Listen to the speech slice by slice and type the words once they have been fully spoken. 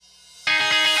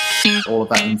All of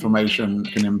that inflammation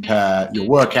can impair your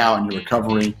workout and your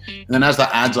recovery. And then as that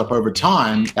adds up over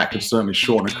time, that could certainly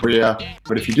shorten a career.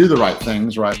 But if you do the right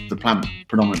things, right, the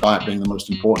plant-predominant diet being the most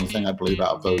important thing, I believe,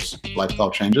 out of those lifestyle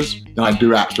changes, then I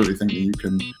do absolutely think that you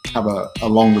can have a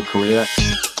longer career.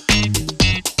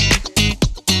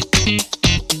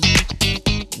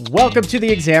 Welcome to the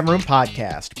Exam Room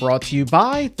Podcast, brought to you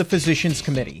by the Physicians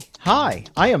Committee. Hi,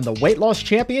 I am the weight loss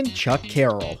champion, Chuck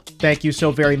Carroll. Thank you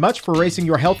so very much for raising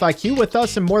your health IQ with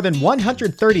us in more than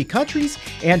 130 countries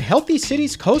and healthy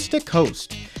cities coast to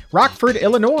coast. Rockford,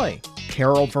 Illinois,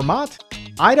 Carroll, Vermont,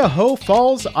 Idaho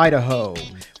Falls, Idaho.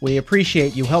 We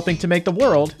appreciate you helping to make the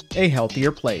world a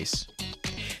healthier place.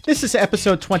 This is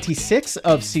episode 26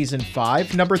 of season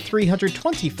 5, number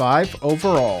 325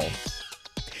 overall.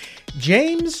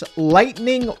 James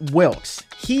Lightning Wilks.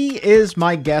 He is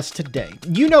my guest today.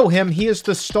 You know him. He is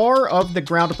the star of the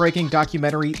groundbreaking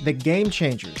documentary, The Game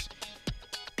Changers.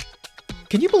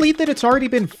 Can you believe that it's already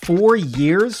been 4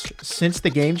 years since The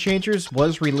Game Changers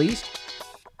was released?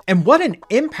 And what an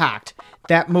impact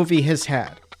that movie has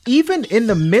had. Even in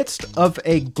the midst of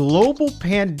a global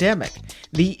pandemic,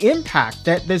 the impact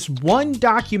that this one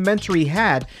documentary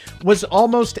had was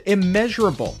almost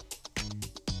immeasurable.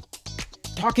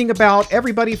 Talking about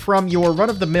everybody from your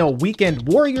run-of-the-mill weekend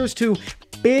warriors to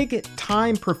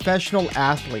big-time professional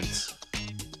athletes.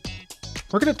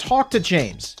 We're going to talk to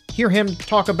James, hear him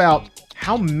talk about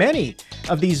how many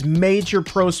of these major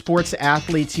pro sports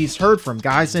athletes he's heard from.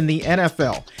 Guys in the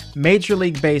NFL, Major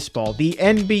League Baseball, the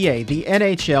NBA, the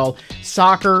NHL,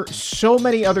 soccer, so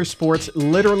many other sports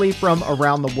literally from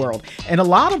around the world. And a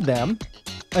lot of them,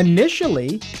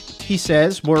 initially, he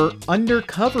says, were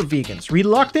undercover vegans,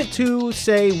 reluctant to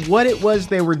say what it was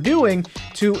they were doing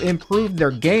to improve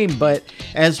their game. But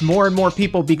as more and more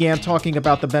people began talking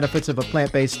about the benefits of a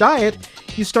plant-based diet,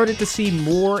 you started to see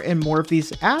more and more of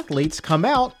these athletes come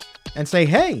out and say,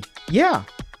 hey, yeah,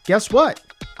 guess what?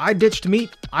 I ditched meat,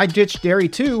 I ditched dairy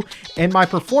too, and my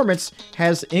performance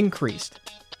has increased.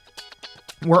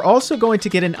 We're also going to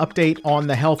get an update on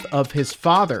the health of his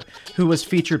father, who was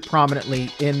featured prominently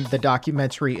in the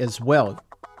documentary as well.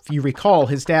 If you recall,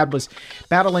 his dad was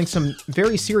battling some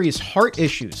very serious heart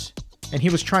issues, and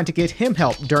he was trying to get him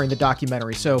help during the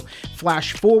documentary. So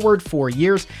flash forward 4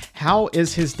 years. How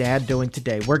is his dad doing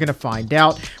today? We're going to find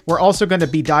out. We're also going to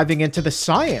be diving into the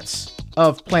science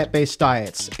of plant-based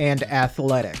diets and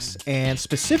athletics, and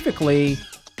specifically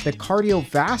the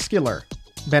cardiovascular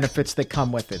benefits that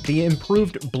come with it, the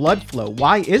improved blood flow.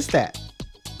 Why is that?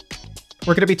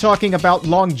 We're going to be talking about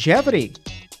longevity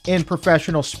in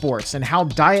professional sports and how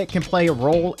diet can play a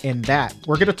role in that.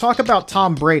 We're going to talk about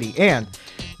Tom Brady, and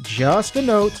just a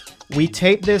note, we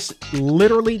taped this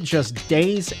literally just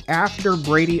days after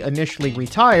Brady initially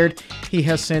retired. He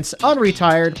has since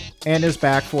unretired and is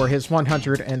back for his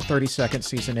 132nd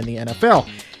season in the NFL.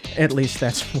 At least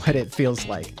that's what it feels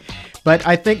like. But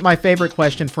I think my favorite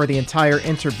question for the entire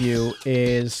interview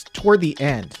is toward the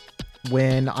end,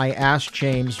 when I asked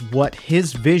James what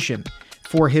his vision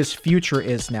for his future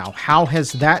is now. How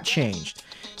has that changed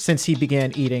since he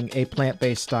began eating a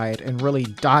plant-based diet and really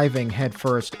diving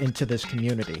headfirst into this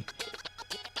community?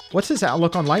 What's his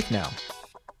outlook on life now?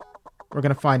 We're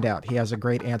going to find out. He has a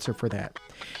great answer for that.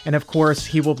 And of course,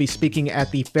 he will be speaking at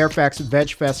the Fairfax Veg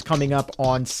Fest coming up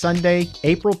on Sunday,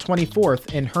 April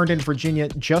 24th in Herndon, Virginia,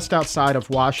 just outside of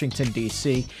Washington,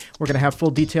 D.C. We're going to have full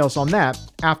details on that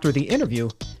after the interview,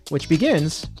 which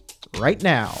begins right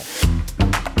now.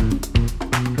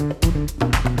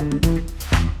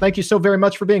 Thank you so very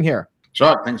much for being here.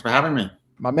 Chuck, thanks for having me.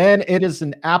 My man, it is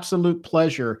an absolute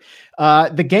pleasure.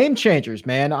 The Game Changers,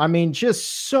 man. I mean,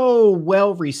 just so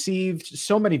well received,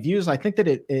 so many views. I think that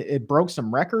it broke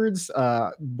some records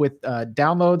with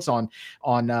downloads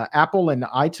on Apple and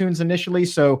iTunes initially.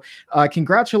 So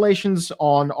congratulations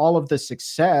on all of the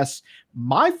success.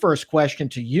 My first question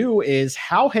to you is,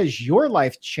 how has your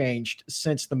life changed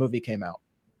since the movie came out?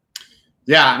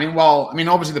 Yeah,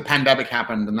 obviously the pandemic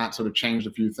happened and that sort of changed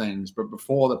a few things. But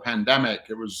before the pandemic,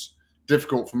 it was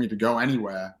difficult for me to go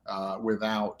anywhere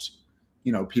without,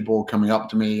 people coming up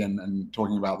to me and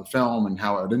talking about the film and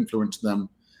how it had influenced them.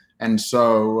 And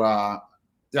so,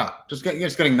 just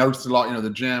getting noticed a lot, the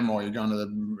gym, or you're going to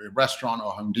the restaurant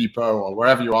or Home Depot or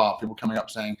wherever you are, people coming up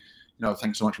saying,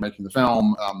 thanks so much for making the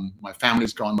film. My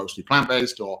family's gone mostly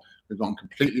plant-based, or we've gone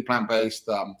completely plant-based.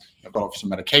 I've got off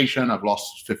some medication. I've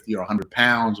lost 50 or 100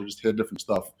 pounds. I just hear different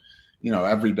stuff,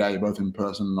 every day, both in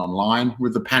person and online.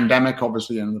 With the pandemic,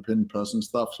 obviously, and the in-person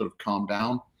stuff sort of calmed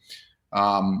down.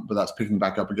 But that's picking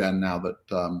back up again now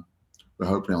that we're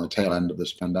hopefully on the tail end of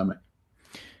this pandemic.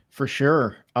 For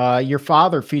sure. Your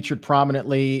father featured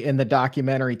prominently in the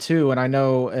documentary too. And I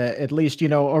know, at least,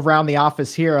 around the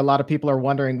office here, a lot of people are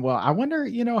wondering, well, I wonder,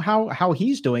 how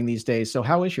he's doing these days. So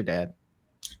how is your dad?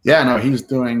 Yeah, no, he's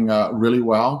doing really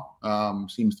well.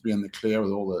 Seems to be in the clear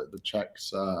with all the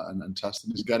checks and tests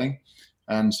that he's getting.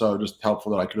 And so just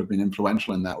helpful that I could have been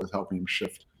influential in that with helping him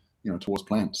shift, towards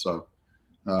plants. So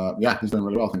yeah, he's doing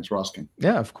really well. Thanks for asking.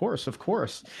 Yeah, of course. Of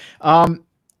course.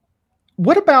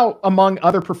 What about among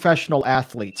other professional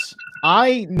athletes?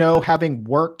 I know, having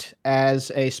worked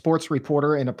as a sports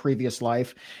reporter in a previous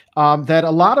life, that a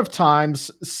lot of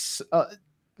times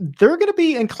they're going to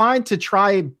be inclined to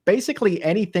try basically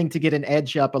anything to get an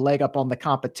edge up, a leg up on the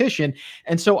competition.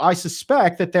 And so I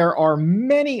suspect that there are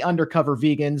many undercover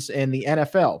vegans in the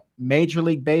NFL, Major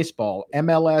League Baseball,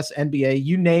 MLS, NBA,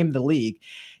 you name the league.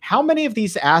 How many of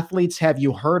these athletes have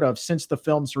you heard of since the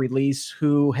film's release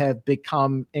who have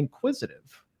become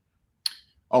inquisitive?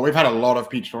 Oh, we've had a lot of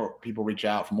people reach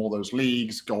out from all those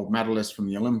leagues, gold medalists from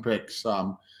the Olympics,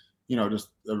 just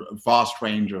a vast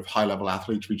range of high-level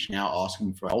athletes reaching out,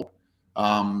 asking for help.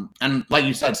 And like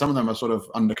you said, some of them are sort of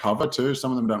undercover too. Some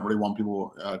of them don't really want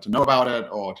people to know about it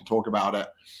or to talk about it.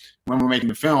 When we're making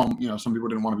the film, some people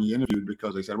didn't want to be interviewed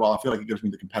because they said, well, I feel like it gives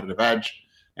me the competitive edge,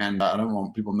 and I don't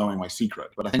want people knowing my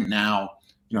secret. But I think now,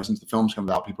 since the film's come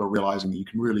out, people are realizing that you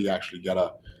can really actually get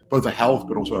both a health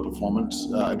but also a performance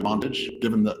advantage,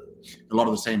 given that a lot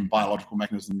of the same biological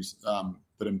mechanisms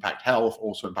that impact health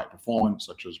also impact performance,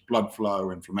 such as blood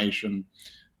flow, inflammation,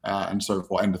 and so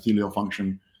forth, endothelial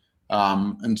function.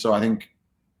 And so I think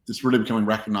it's really becoming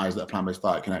recognized that a plant-based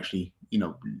diet can actually,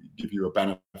 give you a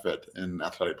benefit in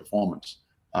athletic performance.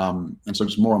 And so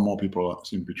just more and more people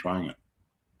seem to be trying it.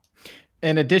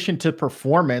 In addition to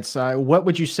performance, what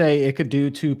would you say it could do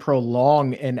to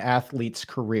prolong an athlete's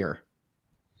career?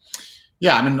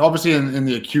 Yeah, I mean, obviously in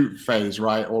the acute phase,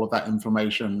 right, all of that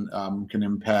inflammation can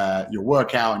impair your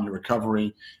workout and your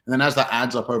recovery. And then as that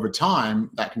adds up over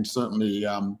time, that can certainly,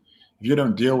 if you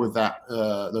don't deal with that,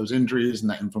 those injuries and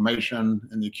that inflammation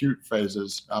in the acute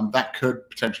phases, that could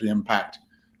potentially impact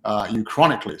you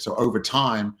chronically. So over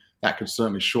time, that could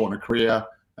certainly shorten a career.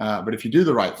 But if you do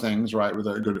the right things, right, with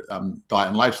a good diet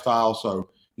and lifestyle, so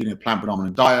eating a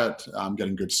plant-predominant diet,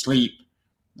 getting good sleep,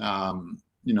 trying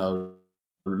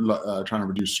to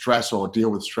reduce stress or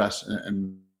deal with stress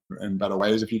in better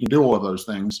ways. If you can do all of those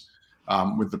things,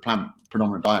 with the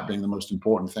plant-predominant diet being the most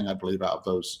important thing, I believe, out of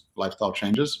those lifestyle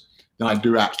changes, then I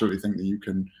do absolutely think that you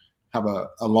can have a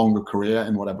longer career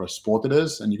in whatever sport it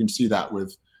is. And you can see that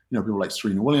with, people like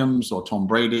Serena Williams or Tom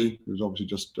Brady, who's obviously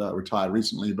just retired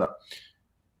recently, but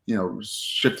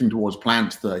shifting towards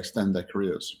plants to extend their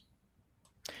careers.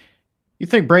 You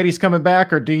think Brady's coming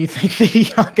back, or do you think he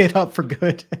hung it up for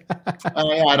good?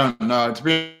 I don't know. To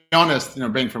be honest,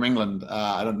 being from England,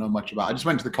 I don't know much about it. I just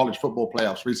went to the college football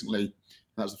playoffs recently.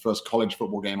 That was the first college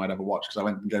football game I'd ever watched because I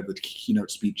went and gave the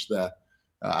keynote speech there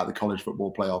at the college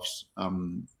football playoffs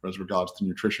as regards to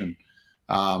nutrition.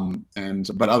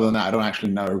 But other than that, I don't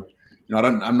actually know.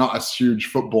 I'm not a huge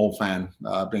football fan,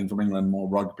 being from England, more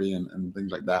rugby and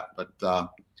things like that. But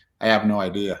I have no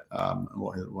idea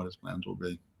what his plans will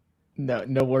be.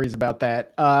 No worries about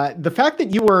that. The fact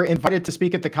that you were invited to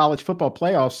speak at the college football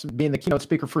playoffs, being the keynote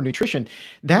speaker for nutrition,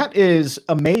 that is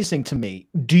amazing to me.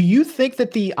 Do you think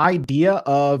that the idea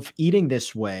of eating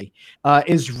this way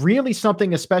is really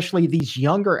something, especially these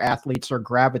younger athletes, are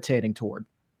gravitating toward?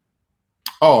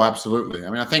 Oh, absolutely. I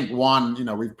mean, I think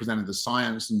we've presented the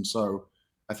science, and so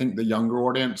I think the younger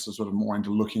audience are sort of more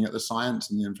into looking at the science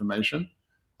and the information.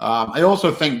 I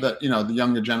also think that, the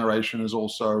younger generation is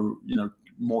also,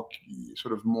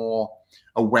 more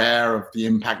aware of the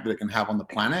impact that it can have on the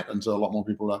planet. And so a lot more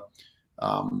people are,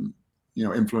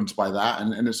 influenced by that.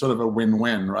 And it's sort of a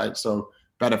win-win, right? So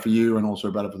better for you and also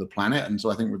better for the planet. And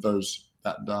so I think with those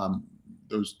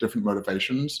different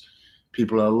motivations,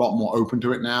 people are a lot more open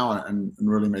to it now and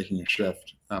really making a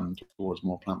shift towards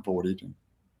more plant-forward eating.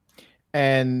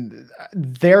 And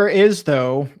there is,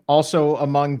 though, also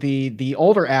among the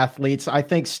older athletes, I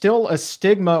think still a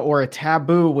stigma or a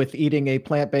taboo with eating a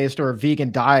plant-based or a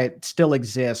vegan diet still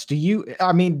exists. Do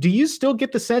you still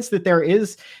get the sense that there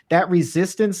is that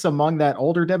resistance among that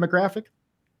older demographic?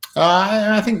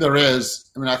 I think there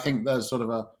is. I mean, I think there's sort of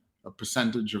a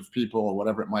percentage of people or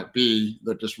whatever it might be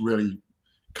that just really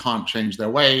can't change their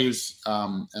ways.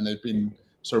 And they've been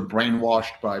sort of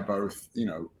brainwashed by both,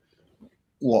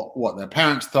 what their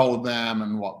parents told them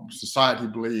and what society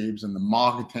believes and the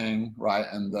marketing, right,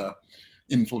 and the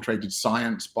infiltrated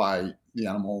science by the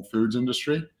animal foods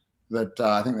industry, that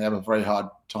I think they have a very hard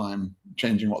time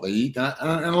changing what they eat.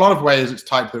 And in a lot of ways, it's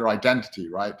tied to their identity,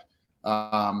 right?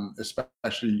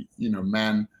 especially,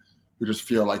 men who just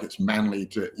feel like it's manly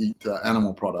to eat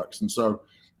animal products. And so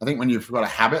I think when you've got a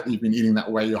habit that you've been eating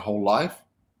that way your whole life,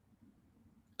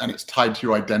 and it's tied to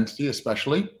your identity,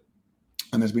 especially,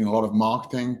 and there's been a lot of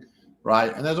marketing,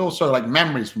 right? And there's also like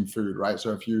memories from food, right?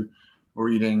 So if you were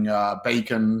eating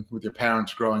bacon with your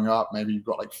parents growing up, maybe you've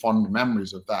got like fond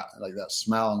memories of that, like that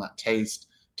smell and that taste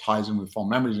ties in with fond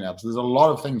memories. So there's a lot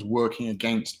of things working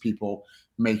against people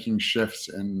making shifts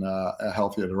in a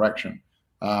healthier direction.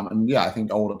 And yeah, I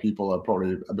think older people are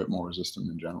probably a bit more resistant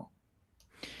in general.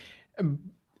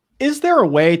 Is there a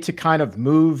way to kind of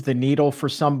move the needle for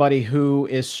somebody who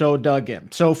is so dug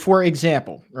in? So, for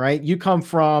example, right, you come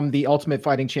from the Ultimate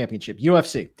Fighting Championship,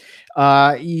 UFC.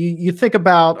 You think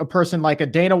about a person like a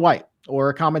Dana White or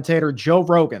a commentator, Joe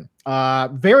Rogan,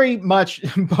 very much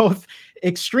both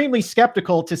extremely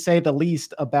skeptical, to say the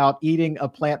least, about eating a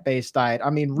plant-based diet. I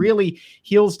mean, really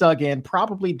heels dug in,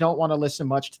 probably don't want to listen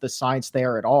much to the science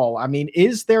there at all. I mean,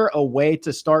 is there a way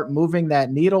to start moving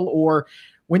that needle? Or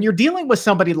when you're dealing with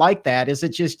somebody like that, is it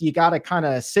just you got to kind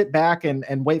of sit back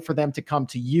and wait for them to come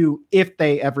to you if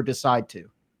they ever decide to?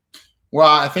 Well,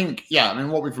 I think, I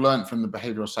mean, what we've learned from the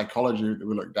behavioral psychology that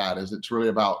we looked at is it's really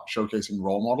about showcasing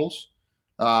role models.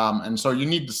 And so you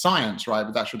need the science, right?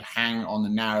 But that should hang on the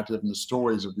narrative and the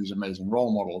stories of these amazing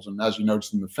role models. And as you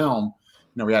noticed in the film,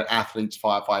 we had athletes,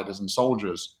 firefighters, and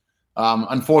soldiers.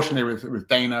 Unfortunately, with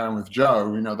Dana and with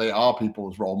Joe, they are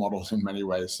people's role models in many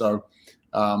ways. So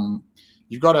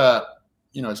you've got to,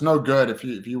 it's no good if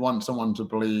you want someone to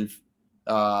believe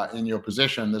in your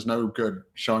position, there's no good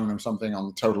showing them something on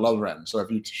the total other end. So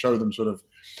if you show them sort of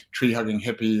tree-hugging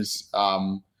hippies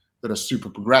that are super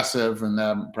progressive and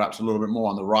they're perhaps a little bit more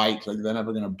on the right, like they're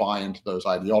never going to buy into those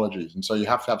ideologies. And so you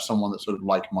have to have someone that's sort of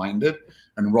like-minded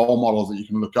and role models that you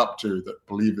can look up to that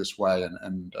believe this way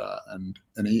and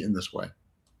eat in this way.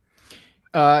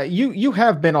 You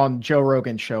have been on Joe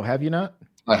Rogan's show, have you not?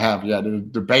 I have, yeah. Did a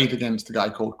debate against a guy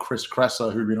called Chris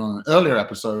Kresser, who'd been on an earlier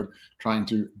episode trying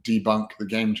to debunk the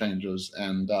game changers.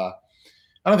 And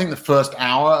I don't think the first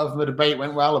hour of the debate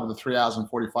went well, over the 3 hours and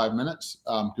 45 minutes,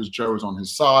 because Joe was on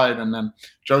his side. And then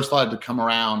Joe started to come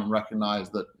around and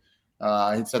recognize that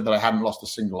he'd said that I hadn't lost a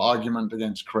single argument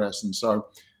against Chris. And so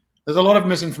there's a lot of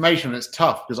misinformation. It's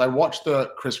tough because I watched the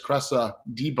Chris Kresser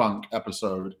debunk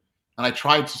episode and I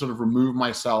tried to sort of remove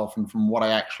myself from what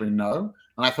I actually know.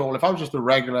 And I thought, well, if I was just a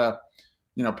regular,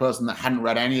 person that hadn't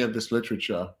read any of this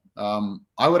literature,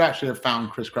 I would actually have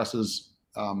found Chris Kresser's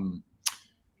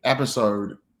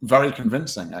episode very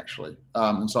convincing, actually.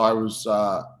 And so I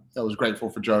was grateful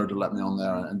for Joe to let me on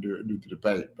there and do the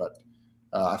debate. But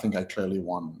I think I clearly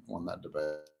won that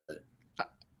debate.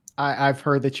 I've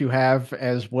heard that you have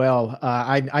as well.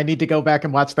 I need to go back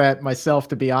and watch that myself,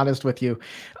 to be honest with you.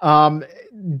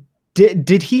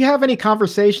 Did he have any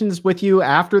conversations with you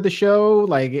after the show?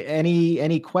 Like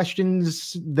any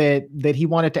questions that he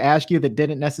wanted to ask you that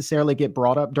didn't necessarily get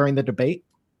brought up during the debate?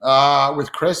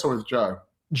 With Chris or with Joe?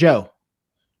 Joe.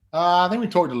 I think we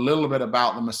talked a little bit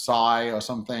about the Maasai or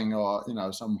something, or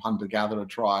some hunter-gatherer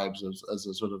tribes as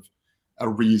a sort of a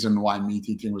reason why meat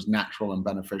eating was natural and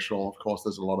beneficial. Of course,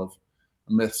 there's a lot of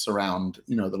myths around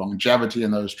the longevity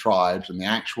in those tribes and the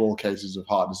actual cases of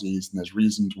heart disease, and there's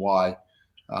reasons why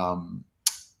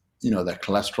their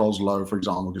cholesterol's low, for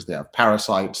example, because they have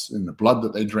parasites in the blood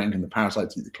that they drink, and the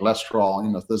parasites eat the cholesterol.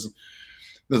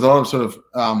 There's a lot of sort of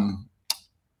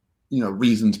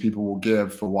reasons people will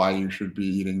give for why you should be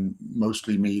eating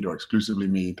mostly meat or exclusively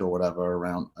meat or whatever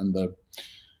around, and the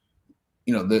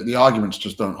arguments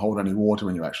just don't hold any water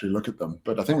when you actually look at them.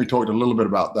 But I think we talked a little bit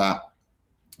about that.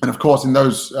 And of course, in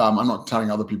those, I'm not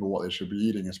telling other people what they should be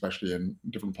eating, especially in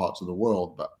different parts of the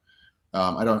world. But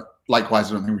I don't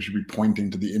think we should be pointing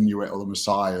to the Inuit or the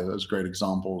Maasai as great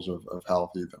examples of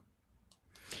health either.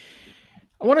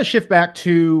 I want to shift back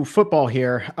to football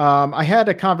here. I had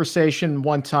a conversation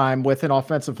one time with an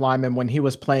offensive lineman when he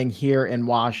was playing here in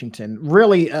Washington.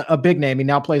 Really a big name. He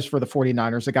now plays for the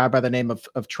 49ers, a guy by the name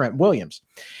of Trent Williams.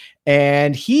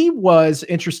 And he was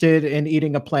interested in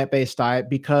eating a plant-based diet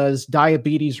because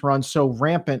diabetes runs so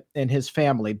rampant in his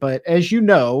family. But as you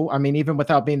know, I mean, even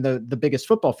without being the biggest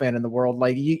football fan in the world,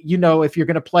 like, if you're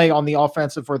going to play on the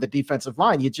offensive or the defensive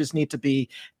line, you just need to be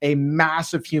a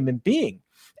massive human being.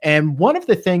 And one of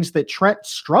the things that Trent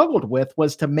struggled with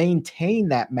was to maintain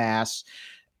that mass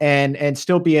and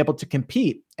still be able to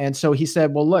compete. And so he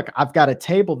said, well, look, I've got to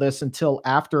table this until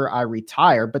after I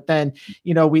retire. But then,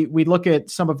 we look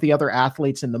at some of the other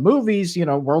athletes in the movies,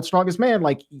 World's Strongest Man,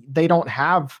 like they don't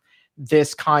have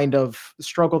this kind of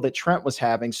struggle that Trent was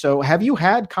having. So have you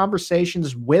had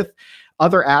conversations with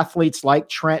other athletes like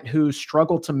Trent who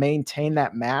struggle to maintain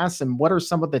that mass? And what are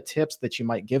some of the tips that you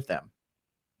might give them?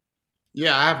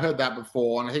 Yeah, I've heard that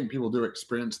before, and I think people do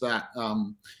experience that.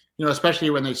 Especially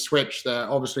when they switch, they're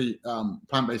obviously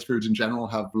plant-based foods in general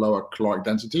have lower caloric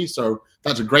density. So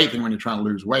that's a great thing when you're trying to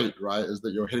lose weight, right? Is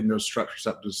that you're hitting those stretch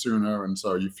receptors sooner, and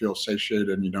so you feel satiated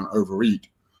and you don't overeat.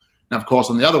 Now, of course,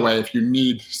 on the other way, if you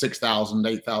need 6,000,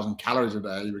 8,000 calories a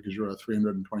day because you're a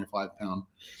 325-pound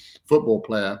football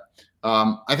player,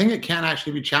 I think it can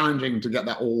actually be challenging to get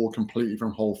that all completely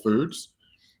from whole foods.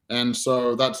 And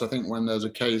so that's, I think, when there's a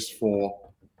case for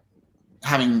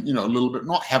having, a little bit,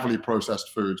 not heavily processed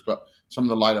foods, but some of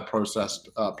the lighter processed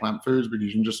plant foods, because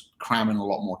you can just cram in a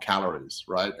lot more calories,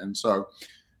 right? And so,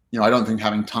 I don't think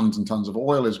having tons and tons of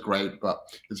oil is great, but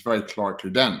it's very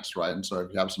calorically dense, right? And so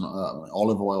if you have some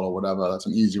olive oil or whatever, that's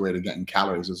an easy way to get in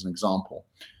calories as an example.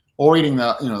 Or eating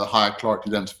the higher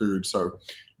calorically dense foods. So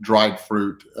dried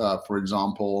fruit, for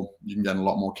example, you can get a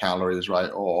lot more calories, right?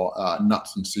 Or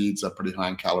nuts and seeds are pretty high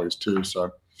in calories too. So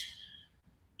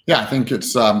yeah, I think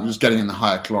it's just getting in the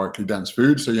higher calorically dense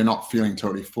food, so you're not feeling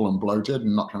totally full and bloated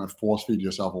and not trying to force feed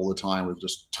yourself all the time with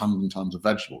just tons and tons of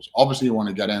vegetables. Obviously, you want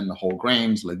to get in the whole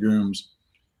grains, legumes,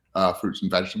 fruits and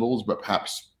vegetables, but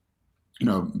perhaps,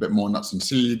 a bit more nuts and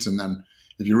seeds. And then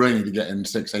if you really need to get in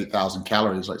 8,000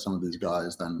 calories like some of these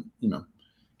guys, then,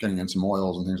 getting in some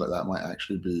oils and things like that might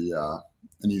actually be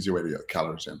an easy way to get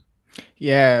calories in.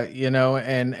 Yeah,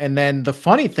 and then the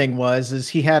funny thing is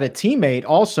he had a teammate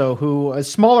also who, a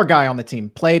smaller guy on the team,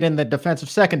 played in the defensive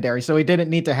secondary, so he didn't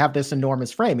need to have this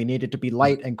enormous frame. He needed to be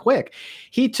light and quick.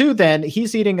 He too, then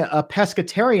he's eating a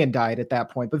pescatarian diet at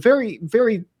that point, but very,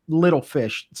 very little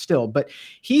fish still. But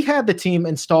he had the team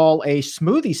install a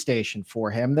smoothie station for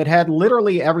him that had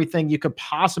literally everything you could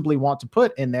possibly want to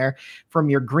put in there, from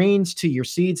your greens to your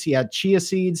seeds. He had chia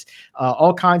seeds,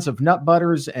 all kinds of nut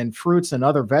butters and fruits and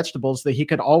other vegetables that he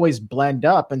could always blend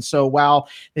up. And so while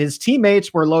his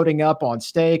teammates were loading up on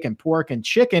steak and pork and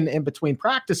chicken in between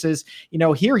practices,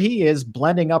 here he is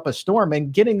blending up a storm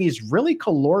and getting these really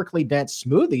calorically dense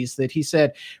smoothies that he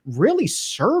said really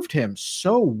served him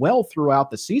so well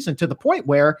throughout the season, to the point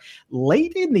where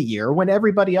late in the year, when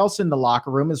everybody else in the locker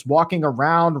room is walking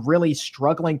around really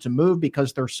struggling to move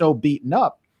because they're so beaten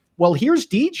up, well, here's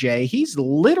DJ. He's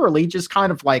literally just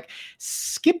kind of like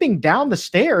skipping down the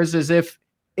stairs as if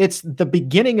it's the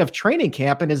beginning of training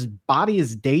camp and his body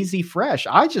is daisy fresh.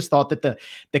 I just thought that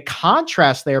the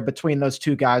contrast there between those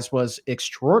two guys was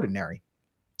extraordinary.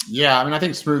 Yeah, I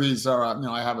think smoothies are,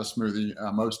 I have a smoothie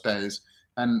most days.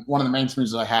 And one of the main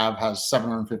smoothies I have has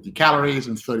 750 calories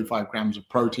and 35 grams of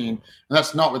protein. And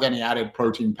that's not with any added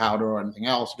protein powder or anything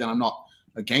else. Again, I'm not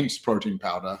against protein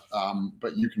powder,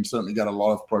 but you can certainly get a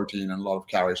lot of protein and a lot of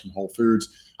calories from whole foods.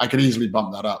 I could easily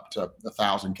bump that up to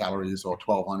 1,000 calories or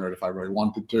 1,200 if I really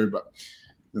wanted to. But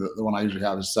the one I usually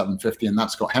have is 750, and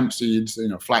that's got hemp seeds,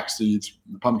 flax seeds,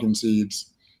 pumpkin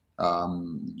seeds, a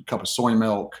cup of soy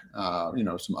milk,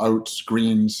 some oats,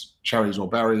 greens, cherries or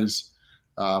berries.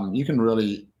 You can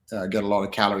really get a lot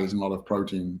of calories and a lot of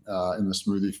protein in the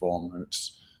smoothie form.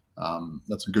 And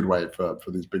that's a good way for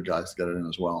these big guys to get it in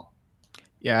as well.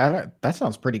 Yeah, that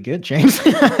sounds pretty good, James.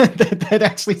 that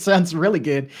actually sounds really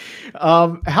good.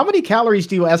 How many calories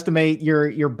do you estimate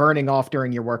you're burning off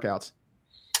during your workouts?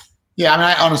 Yeah,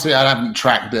 I honestly haven't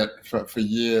tracked it for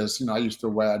years. I used to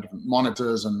wear different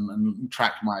monitors and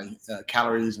track my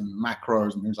calories and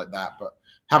macros and things like that, but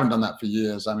haven't done that for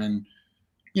years.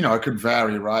 It could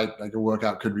vary, right? Like a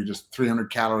workout could be just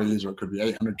 300 calories or it could be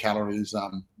 800 calories.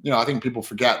 I think people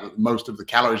forget that most of the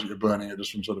calories that you're burning are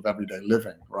just from sort of everyday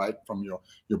living, right? From your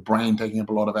brain taking up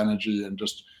a lot of energy and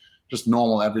just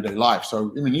normal everyday life.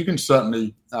 So, you can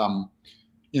certainly, burn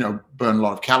a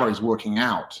lot of calories working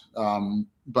out.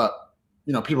 But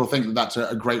people think that that's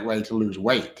a great way to lose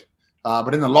weight.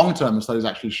 But in the long term, the studies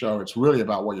actually show it's really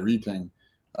about what you're eating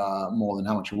more than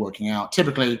how much you're working out.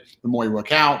 Typically, the more you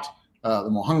work out, the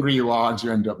more hungry you are, and so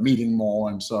you end up eating more.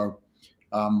 And so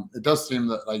it does seem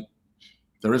that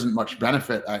there isn't much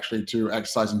benefit actually to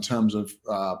exercise in terms of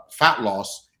fat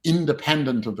loss,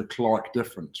 independent of the caloric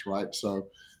difference, right? So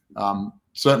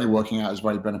certainly working out is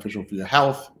very beneficial for your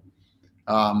health.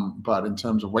 But in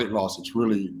terms of weight loss, it's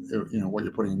really, what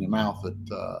you're putting in your mouth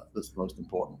that's the most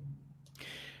important.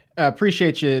 I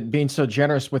appreciate you being so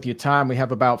generous with your time. We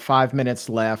have about 5 minutes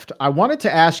left. I wanted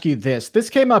to ask you this. This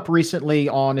came up recently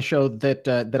on a show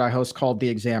that I host called The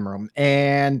Exam Room.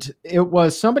 And it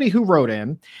was somebody who wrote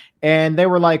in and they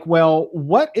were like, well,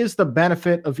 what is the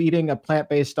benefit of eating a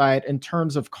plant-based diet in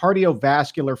terms of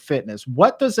cardiovascular fitness?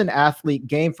 What does an athlete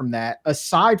gain from that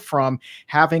aside from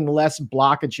having less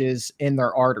blockages in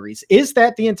their arteries? Is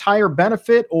that the entire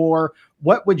benefit, or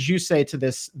what would you say to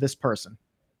this person?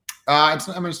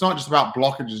 It's not just about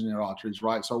blockages in your arteries,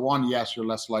 right? So one, yes, you're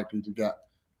less likely to get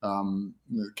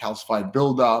calcified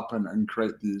buildup and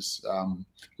create these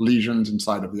lesions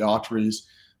inside of the arteries.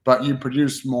 But you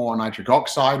produce more nitric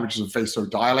oxide, which is a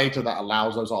vasodilator that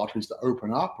allows those arteries to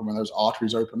open up. And when those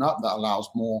arteries open up, that allows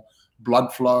more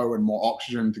blood flow and more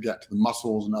oxygen to get to the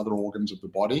muscles and other organs of the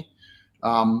body.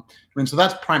 So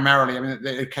that's primarily,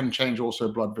 it can change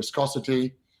also blood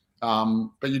viscosity.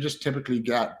 But you just typically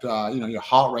get, your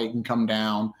heart rate can come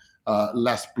down,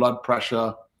 less blood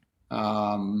pressure.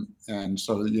 And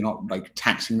so you're not like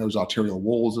taxing those arterial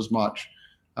walls as much.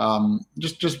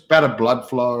 Just better blood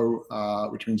flow,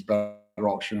 which means better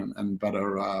oxygen and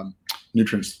better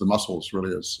nutrients to the muscles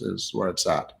really is where it's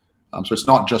at. So it's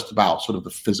not just about sort of the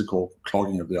physical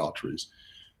clogging of the arteries.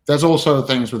 There's also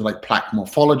things with like plaque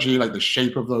morphology, like the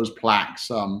shape of those plaques,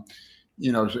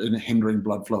 in hindering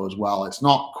blood flow as well. It's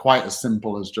not quite as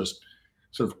simple as just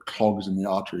sort of clogs in the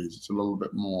arteries. It's a little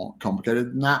bit more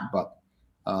complicated than that, but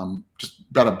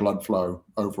just better blood flow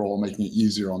overall, making it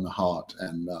easier on the heart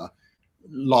and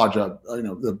larger,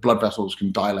 the blood vessels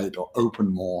can dilate or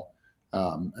open more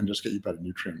and just get you better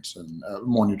nutrients and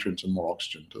more nutrients and more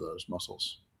oxygen to those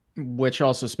muscles. Which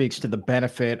also speaks to the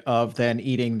benefit of then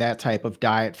eating that type of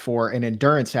diet for an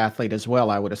endurance athlete as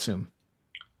well, I would assume.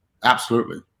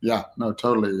 Absolutely. Yeah, no,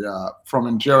 totally. From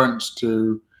endurance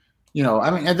to,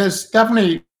 there's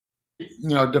definitely,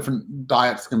 different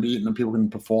diets can be eaten and people can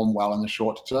perform well in the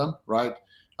short term, right?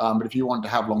 But if you want to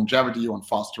have longevity, you want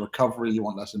faster recovery, you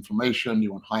want less inflammation,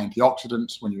 you want high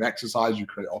antioxidants. When you exercise, you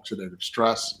create oxidative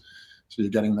stress. So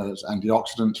you're getting those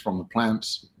antioxidants from the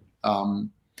plants.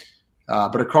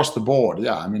 But across the board,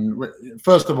 yeah.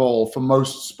 First of all, for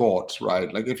most sports,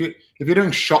 right? Like if you're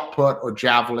doing shot put or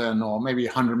javelin or maybe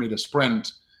 100-meter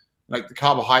sprint, like the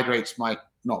carbohydrates might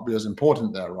not be as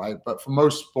important there, right? But for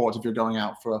most sports, if you're going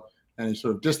out for any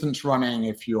sort of distance running,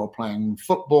 if you're playing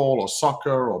football or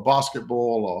soccer or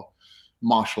basketball or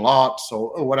martial arts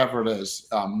or whatever it is,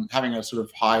 having a sort of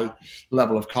high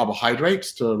level of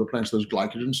carbohydrates to replenish those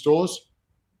glycogen stores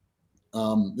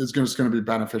is going to be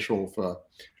beneficial for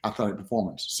athletic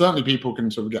performance. Certainly people can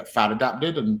sort of get fat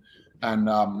adapted and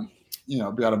be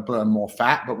able to burn more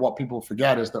fat. But what people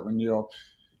forget is that when you're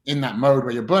in that mode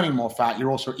where you're burning more fat, you're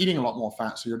also eating a lot more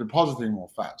fat. So you're depositing more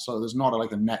fat. So there's not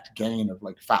a net gain of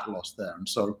like fat loss there. And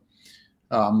so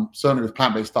certainly with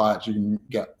plant-based diets, you can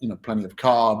get, plenty of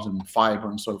carbs and fiber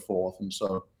and so forth. And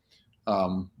so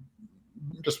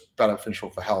just beneficial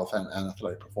for health and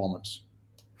athletic performance.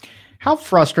 How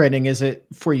frustrating is it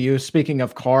for you, speaking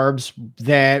of carbs,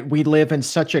 that we live in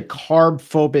such a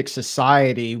carb-phobic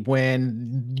society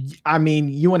when,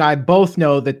 you and I both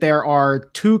know that there are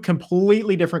two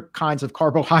completely different kinds of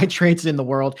carbohydrates in the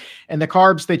world, and the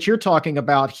carbs that you're talking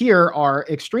about here are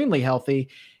extremely healthy,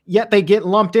 yet they get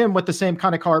lumped in with the same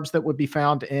kind of carbs that would be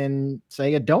found in,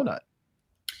 say, a donut.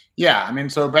 Yeah,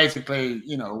 so basically,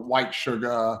 white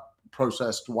sugar,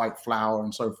 processed white flour,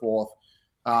 and so forth.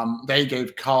 They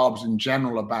gave carbs in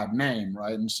general a bad name,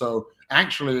 right? And so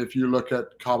actually, if you look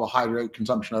at carbohydrate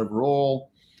consumption overall,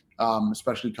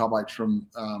 especially carbohydrates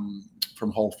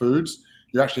from whole foods,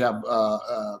 you actually have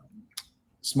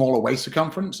smaller waist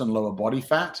circumference and lower body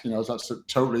fat. So that's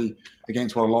totally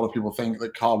against what a lot of people think,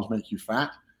 that carbs make you fat.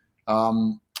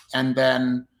 And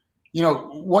then,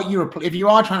 if you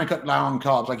are trying to cut down on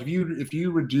carbs, like if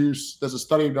you reduce, there's a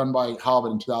study done by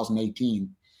Harvard in 2018.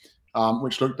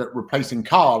 Which looked at replacing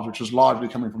carbs, which was largely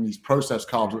coming from these processed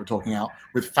carbs that we're talking about,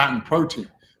 with fat and protein.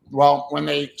 Well, when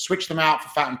they switched them out for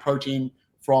fat and protein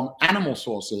from animal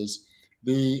sources,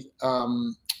 the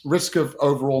risk of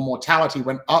overall mortality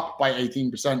went up by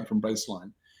 18% from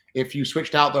baseline. If you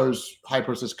switched out those high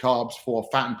processed carbs for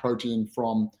fat and protein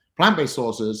from plant-based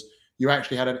sources, you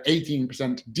actually had an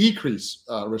 18% decrease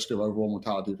risk of overall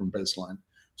mortality from baseline.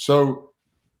 So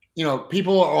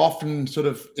people are often sort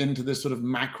of into this sort of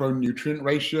macronutrient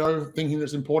ratio, thinking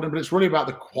that's important, but it's really about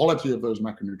the quality of those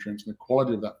macronutrients and the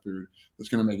quality of that food that's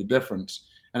going to make a difference.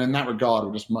 And in that regard,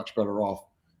 we're just much better off,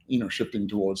 shifting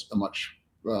towards a much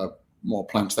more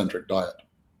plant-centric diet.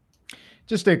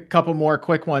 Just a couple more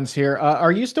quick ones here.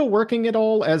 Are you still working at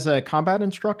all as a combat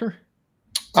instructor?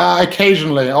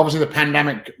 Occasionally. Obviously, the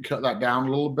pandemic cut that down a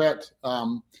little bit.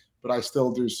 But I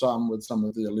still do some with some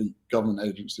of the elite government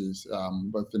agencies,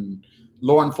 both in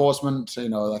law enforcement.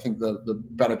 I think the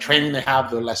better training they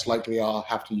have, the less likely they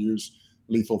have to use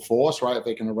lethal force, right? If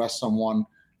they can arrest someone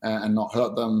and not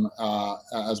hurt them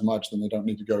as much, then they don't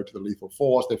need to go to the lethal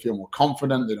force. They feel more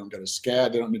confident. They don't get as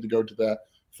scared. They don't need to go to their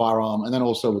firearm. And then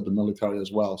also with the military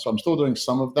as well. So I'm still doing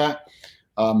some of that.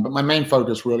 But my main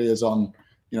focus really is on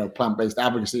plant-based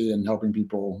advocacy and helping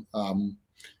people,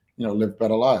 live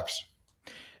better lives.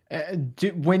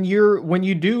 When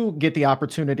you do get the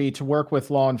opportunity to work with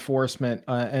law enforcement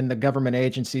and the government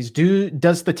agencies,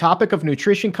 does the topic of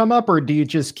nutrition come up, or do you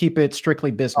just keep it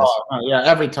strictly business? Yeah,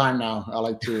 every time now I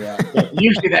like to.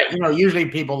 Usually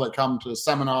people that come to a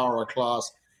seminar or a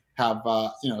class have,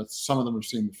 some of them have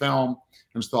seen the film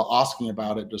and start asking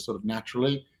about it just sort of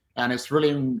naturally, and it's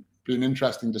really been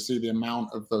interesting to see the amount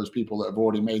of those people that have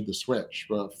already made the switch.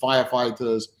 For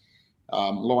firefighters,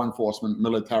 law enforcement,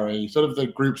 military, sort of the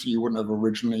groups that you wouldn't have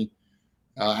originally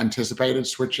anticipated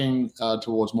switching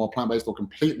towards more plant-based or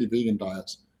completely vegan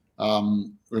diets.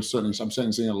 I'm certainly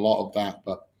seeing a lot of that,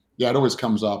 but yeah, it always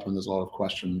comes up and there's a lot of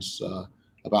questions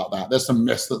about that. There's some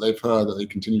myths that they've heard that they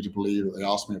continue to believe that they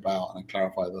ask me about, and I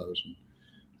clarify those.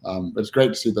 But it's great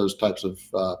to see those types of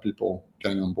people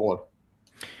getting on board.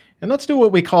 And let's do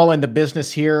what we call in the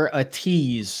business here a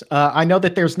tease. I know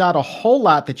that there's not a whole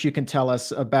lot that you can tell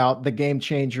us about the Game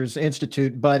Changers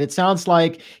Institute, but it sounds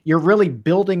like you're really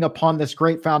building upon this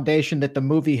great foundation that the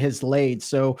movie has laid.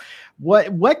 So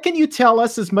what can you tell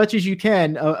us as much as you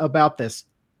can about this?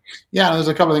 Yeah, there's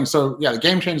a couple of things. So yeah, the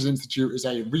Game Changers Institute is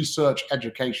a research,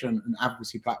 education, and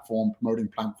advocacy platform promoting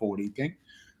plant-forward eating.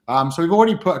 So we've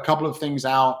already put a couple of things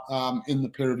out in the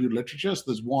peer-reviewed literature. So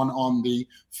there's one on the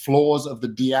flaws of the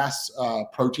DS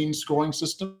protein scoring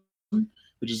system,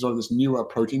 which is sort of this newer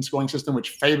protein scoring system,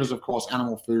 which favors, of course,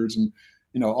 animal foods. And,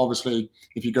 obviously,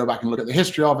 if you go back and look at the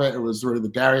history of it, it was really the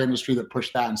dairy industry that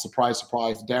pushed that. And surprise,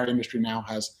 surprise, the dairy industry now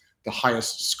has the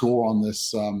highest score on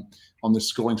this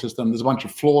scoring system. There's a bunch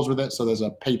of flaws with it. So there's a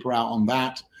paper out on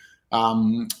that.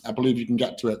 I believe you can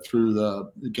get to it through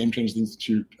the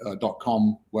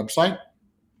GameChangersInstitute.com website.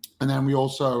 And then we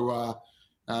also,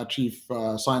 Chief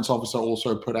Science Officer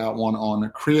also put out one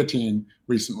on creatine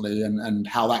recently and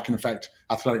how that can affect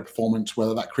athletic performance,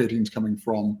 whether that creatine is coming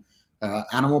from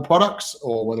animal products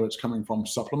or whether it's coming from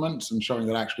supplements, and showing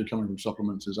that actually coming from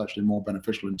supplements is actually more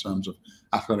beneficial in terms of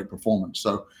athletic performance.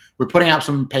 So we're putting out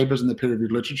some papers in the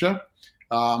peer-reviewed literature.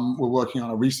 We're working on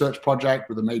a research project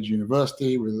with a major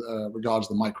university with regards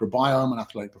to the microbiome and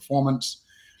athletic performance.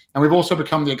 And we've also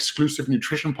become the exclusive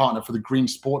nutrition partner for the Green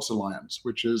Sports Alliance,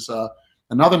 which is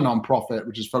another nonprofit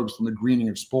which is focused on the greening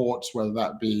of sports, whether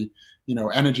that be,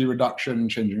 energy reduction,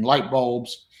 changing light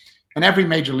bulbs. And every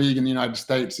major league in the United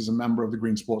States is a member of the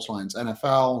Green Sports Alliance,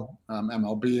 NFL,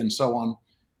 MLB, and so on.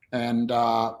 And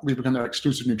we've become their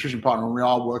exclusive nutrition partner, and we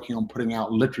are working on putting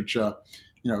out literature,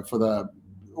 for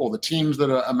all the teams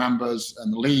that are members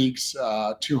and the leagues,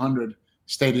 200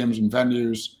 stadiums and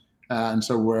venues. And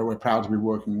so we're proud to be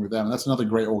working with them. And that's another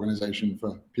great organization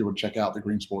for people to check out, the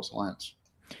Green Sports Alliance.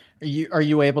 Are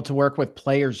you able to work with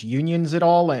players' unions at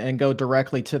all and go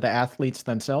directly to the athletes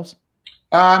themselves?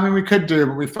 We could do,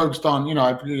 but we focused on,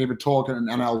 I gave a talk at an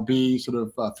NLB sort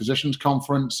of physicians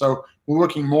conference. So we're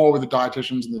working more with the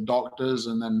dietitians and the doctors,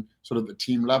 and then sort of the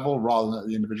team level rather than at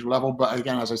the individual level. But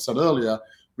again, as I said earlier,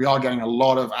 we are getting a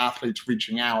lot of athletes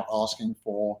reaching out, asking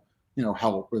for,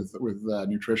 help with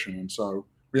nutrition. And so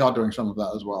we are doing some of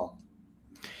that as well.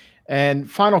 And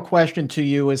final question to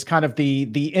you is kind of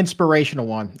the inspirational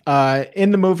one.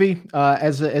 In the movie,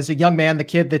 as a young man, the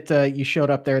kid that you showed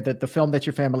up there, that the film that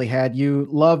your family had, you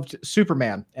loved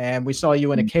Superman, and we saw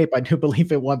you in a cape, I do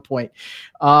believe, at one point.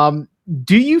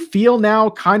 Do you feel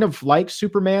now kind of like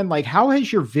Superman? Like, how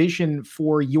has your vision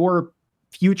for your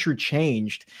future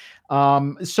changed?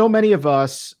 So many of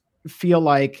us feel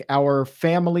like our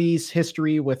family's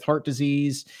history with heart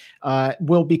disease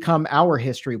will become our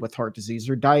history with heart disease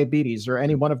or diabetes or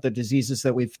any one of the diseases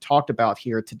that we've talked about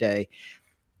here today.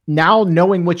 Now,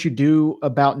 knowing what you do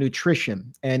about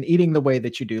nutrition and eating the way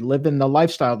that you do, living the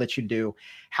lifestyle that you do,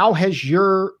 how has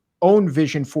your own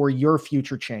vision for your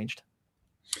future changed?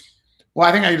 Well,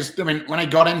 I think when I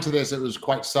got into this, it was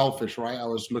quite selfish, right? I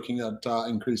was looking at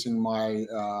increasing my,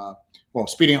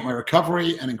 speeding up my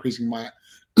recovery and increasing my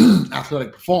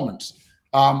athletic performance.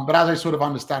 But as I sort of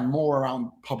understand more around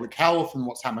public health and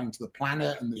what's happening to the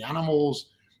planet and the animals,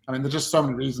 there's just so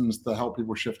many reasons to help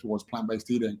people shift towards plant-based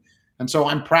eating. And so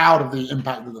I'm proud of the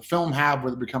impact that the film had,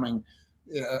 with it becoming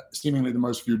seemingly the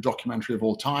most viewed documentary of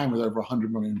all time, with over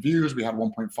 100 million views. We had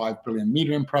 1.5 billion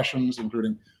media impressions,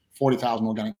 including 40,000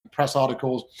 organic press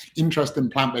articles. Interest in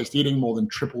plant-based eating more than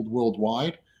tripled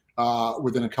worldwide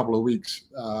within a couple of weeks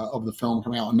of the film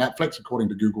coming out on Netflix, according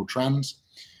to Google Trends.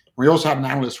 We also had an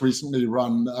analyst recently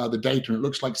run the data, and it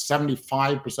looks like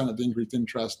 75% of the increased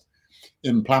interest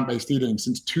in plant-based eating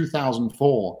since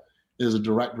 2004 is a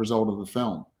direct result of the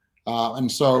film. And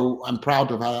so I'm proud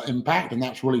to have had an impact. And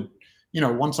that's really,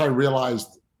 once I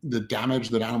realized the damage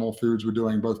that animal foods were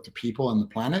doing both to people and the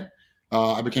planet,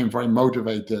 I became very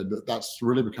motivated. That's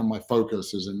really become my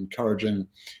focus, is encouraging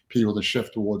people to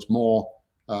shift towards more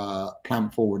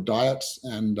plant-forward diets.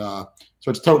 And so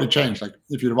it's totally changed. Like,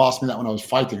 if you'd have asked me that when I was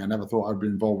fighting, I never thought I'd be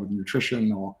involved with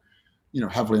nutrition or,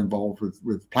 heavily involved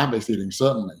with plant-based eating,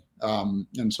 certainly.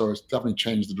 And so it's definitely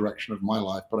changed the direction of my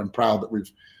life. But I'm proud that we've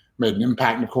made an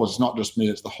impact. And of course, it's not just me,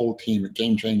 it's the whole team at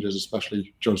Game Changers,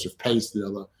 especially Joseph Pace, the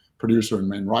other producer and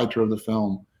main writer of the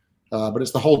film. But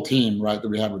it's the whole team, right, that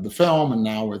we have with the film and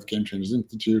now with Game Changers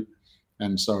Institute.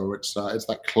 And so it's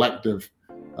that collective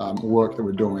work that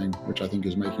we're doing, which I think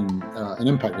is making an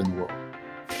impact in the world.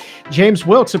 James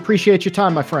Wilks, appreciate your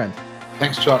time, my friend.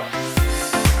 Thanks, Chuck.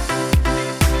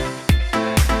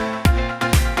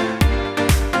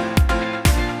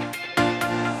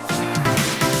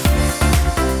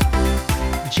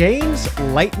 James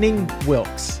Lightning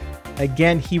Wilks.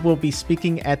 Again, he will be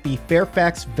speaking at the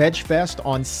Fairfax Veg Fest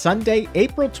on Sunday,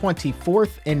 April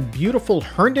 24th in beautiful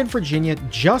Herndon, Virginia,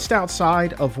 just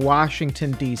outside of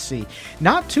Washington, D.C.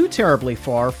 Not too terribly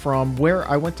far from where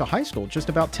I went to high school, just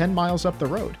about 10 miles up the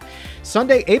road.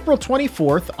 Sunday, April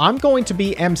 24th, I'm going to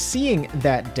be emceeing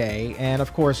that day. And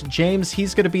of course, James,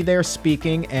 he's going to be there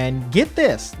speaking. And get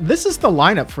this, this is the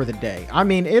lineup for the day. I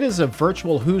mean, it is a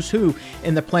virtual who's who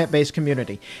in the plant-based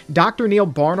community. Dr. Neil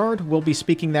Barnard will be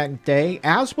speaking that day,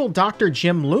 as will Dr.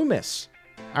 Jim Loomis,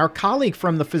 our colleague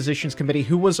from the Physicians Committee,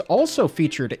 who was also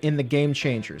featured in the Game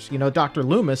Changers. You know, Dr.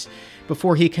 Loomis,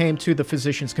 before he came to the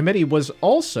Physicians Committee, was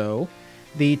also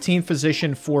the team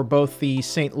physician for both the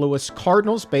St. Louis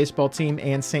Cardinals baseball team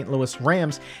and St. Louis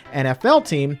Rams NFL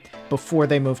team before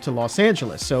they moved to Los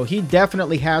Angeles. So he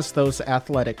definitely has those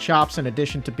athletic chops in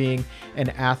addition to being an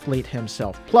athlete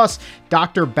himself. Plus,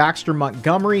 Dr. Baxter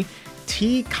Montgomery,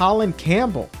 T. Colin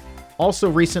Campbell, also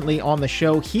recently on the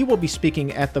show. He will be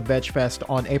speaking at the Veg Fest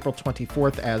on April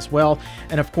 24th as well.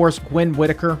 And of course, Gwen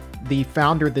Whitaker, the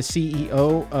founder, the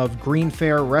CEO of Green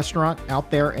Fair Restaurant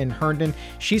out there in Herndon.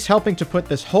 She's helping to put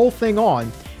this whole thing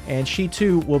on, and she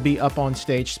too will be up on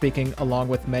stage speaking along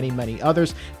with many, many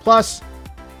others. Plus,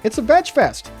 it's a Veg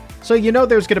Fest. So you know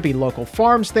there's going to be local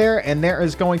farms there, and there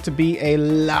is going to be a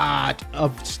lot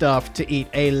of stuff to eat,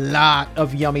 a lot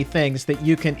of yummy things that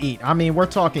you can eat. I mean, we're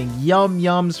talking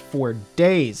yums for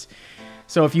days.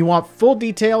 So if you want full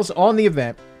details on the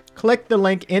event, click the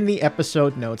link in the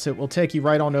episode notes. It will take you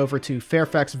right on over to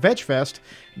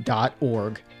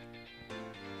fairfaxvegfest.org.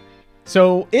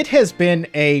 So it has been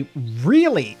a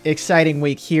really exciting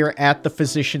week here at the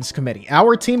Physicians Committee.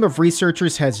 Our team of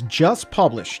researchers has just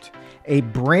published a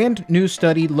brand new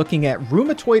study looking at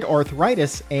rheumatoid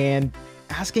arthritis and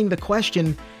asking the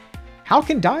question, how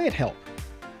can diet help?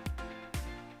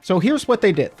 So here's what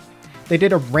they did. They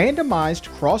did a randomized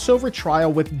crossover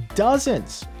trial with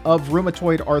dozens of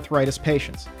rheumatoid arthritis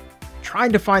patients,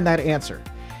 trying to find that answer.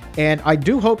 And I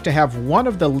do hope to have one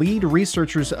of the lead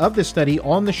researchers of this study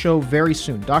on the show very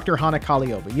soon, Dr. Hana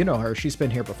Kaliova. You know her, she's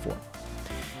been here before.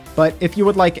 But if you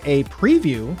would like a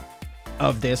preview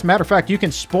of this, matter of fact, you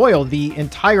can spoil the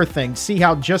entire thing, see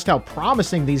just how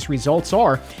promising these results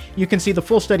are. You can see the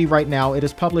full study right now. It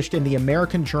is published in the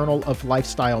American Journal of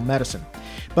Lifestyle Medicine.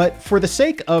 But for the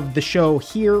sake of the show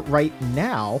here right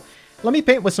now, let me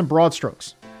paint with some broad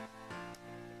strokes.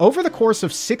 Over the course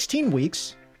of 16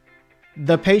 weeks,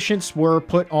 the patients were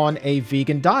put on a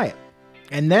vegan diet.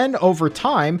 And then over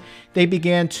time, they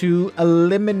began to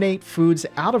eliminate foods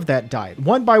out of that diet.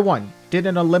 One by one, did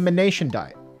an elimination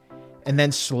diet. And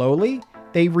then slowly,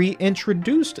 they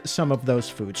reintroduced some of those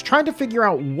foods, trying to figure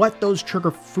out what those trigger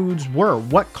foods were,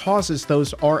 what causes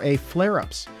those RA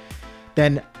flare-ups.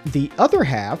 Then the other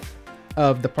half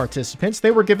of the participants,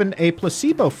 they were given a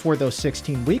placebo for those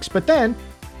 16 weeks. But then,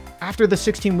 after the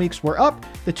 16 weeks were up,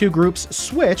 the two groups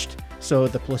switched. So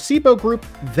the placebo group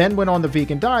then went on the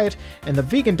vegan diet, and the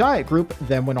vegan diet group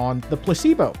then went on the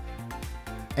placebo.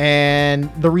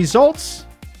 And the results,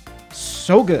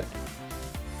 so good.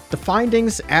 The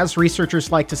findings, as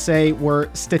researchers like to say, were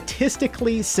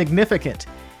statistically significant,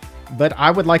 but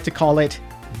I would like to call it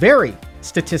very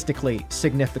statistically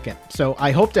significant. So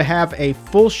I hope to have a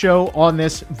full show on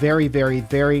this very, very,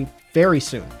 very, very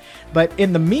soon. But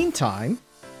in the meantime,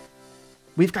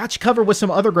 we've got you covered with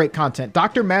some other great content.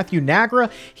 Dr. Matthew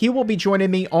Nagra, he will be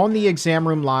joining me on the Exam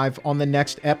Room Live on the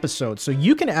next episode. So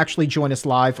you can actually join us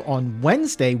live on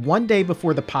Wednesday, one day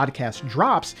before the podcast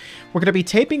drops. We're going to be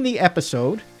taping the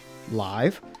episode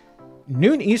live,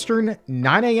 noon Eastern,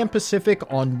 9 a.m. Pacific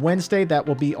on Wednesday. That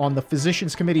will be on the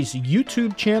Physicians Committee's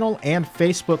YouTube channel and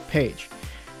Facebook page.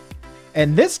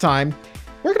 And this time,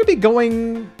 we're going to be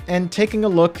going and taking a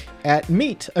look at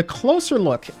meat, a closer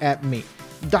look at meat.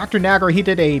 Dr. Nagar, he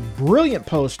did a brilliant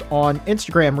post on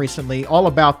Instagram recently all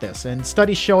about this, and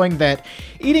studies showing that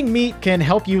eating meat can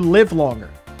help you live longer.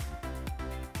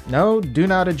 No, do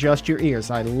not adjust your ears.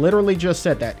 I literally just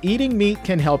said that. Eating meat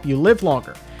can help you live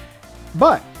longer.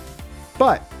 But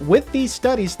with these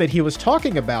studies that he was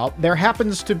talking about, there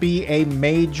happens to be a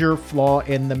major flaw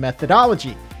in the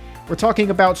methodology. We're talking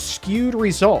about skewed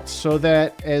results, so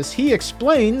that, as he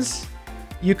explains,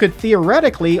 you could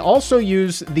theoretically also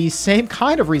use the same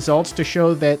kind of results to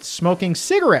show that smoking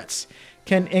cigarettes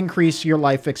can increase your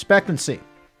life expectancy.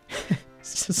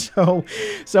 So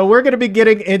we're going to be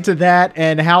getting into that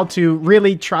and how to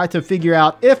really try to figure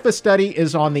out if a study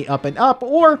is on the up and up,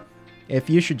 or if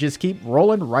you should just keep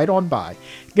rolling right on by.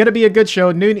 Going to be a good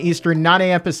show, noon Eastern, 9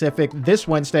 a.m. Pacific, this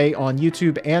Wednesday on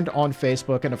YouTube and on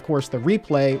Facebook. And of course, the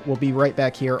replay will be right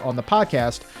back here on the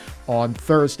podcast on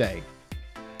Thursday.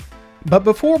 But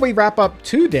before we wrap up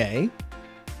today,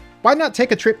 why not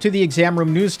take a trip to the Exam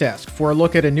Room News Desk for a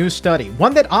look at a new study,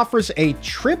 one that offers a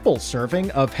triple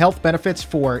serving of health benefits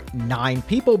for 9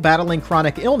 people battling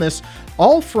chronic illness,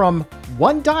 all from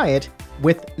one diet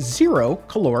with 0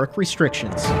 caloric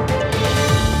restrictions.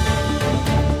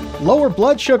 Lower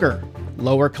blood sugar,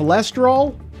 lower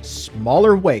cholesterol,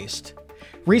 smaller waist.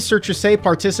 Researchers say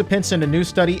participants in a new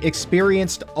study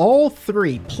experienced all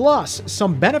 3, plus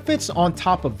some benefits on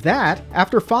top of that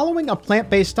after following a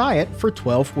plant-based diet for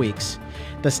 12 weeks.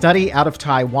 The study out of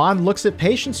Taiwan looks at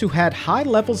patients who had high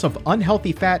levels of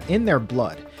unhealthy fat in their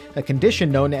blood, a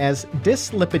condition known as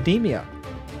dyslipidemia.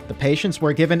 The patients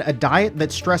were given a diet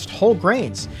that stressed whole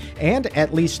grains and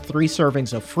at least 3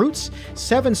 servings of fruits,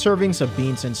 7 servings of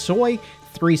beans and soy,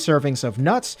 3 servings of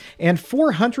nuts, and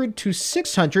 400 to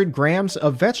 600 grams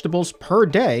of vegetables per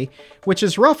day, which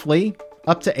is roughly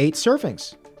up to 8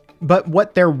 servings. But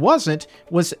what there wasn't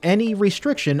was any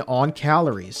restriction on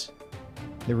calories.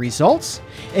 The results?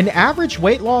 An average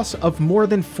weight loss of more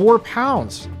than 4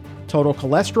 pounds. Total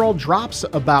cholesterol drops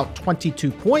about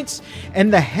 22 points,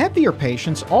 and the heavier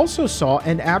patients also saw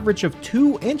an average of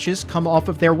 2 inches come off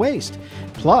of their waist.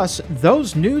 Plus,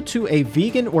 those new to a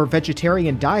vegan or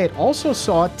vegetarian diet also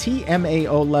saw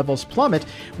TMAO levels plummet,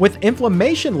 with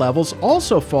inflammation levels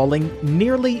also falling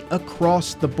nearly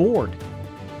across the board.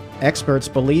 Experts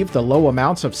believe the low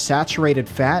amounts of saturated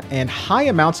fat and high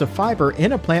amounts of fiber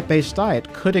in a plant-based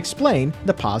diet could explain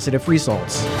the positive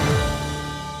results.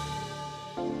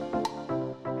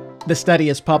 The study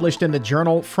is published in the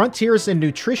journal Frontiers in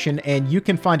Nutrition, and you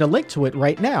can find a link to it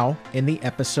right now in the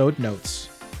episode notes.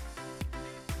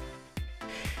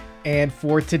 And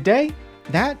for today,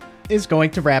 that is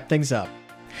going to wrap things up.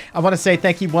 I want to say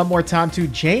thank you one more time to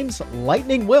James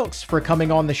Lightning Wilks for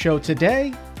coming on the show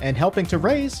today and helping to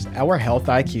raise our health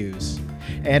IQs.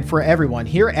 And for everyone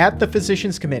here at the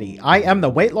Physicians Committee, I am the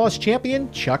weight loss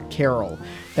champion, Chuck Carroll.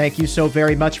 Thank you so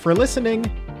very much for listening.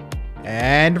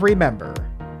 And remember,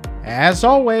 as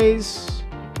always,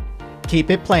 keep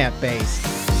it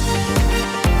plant-based.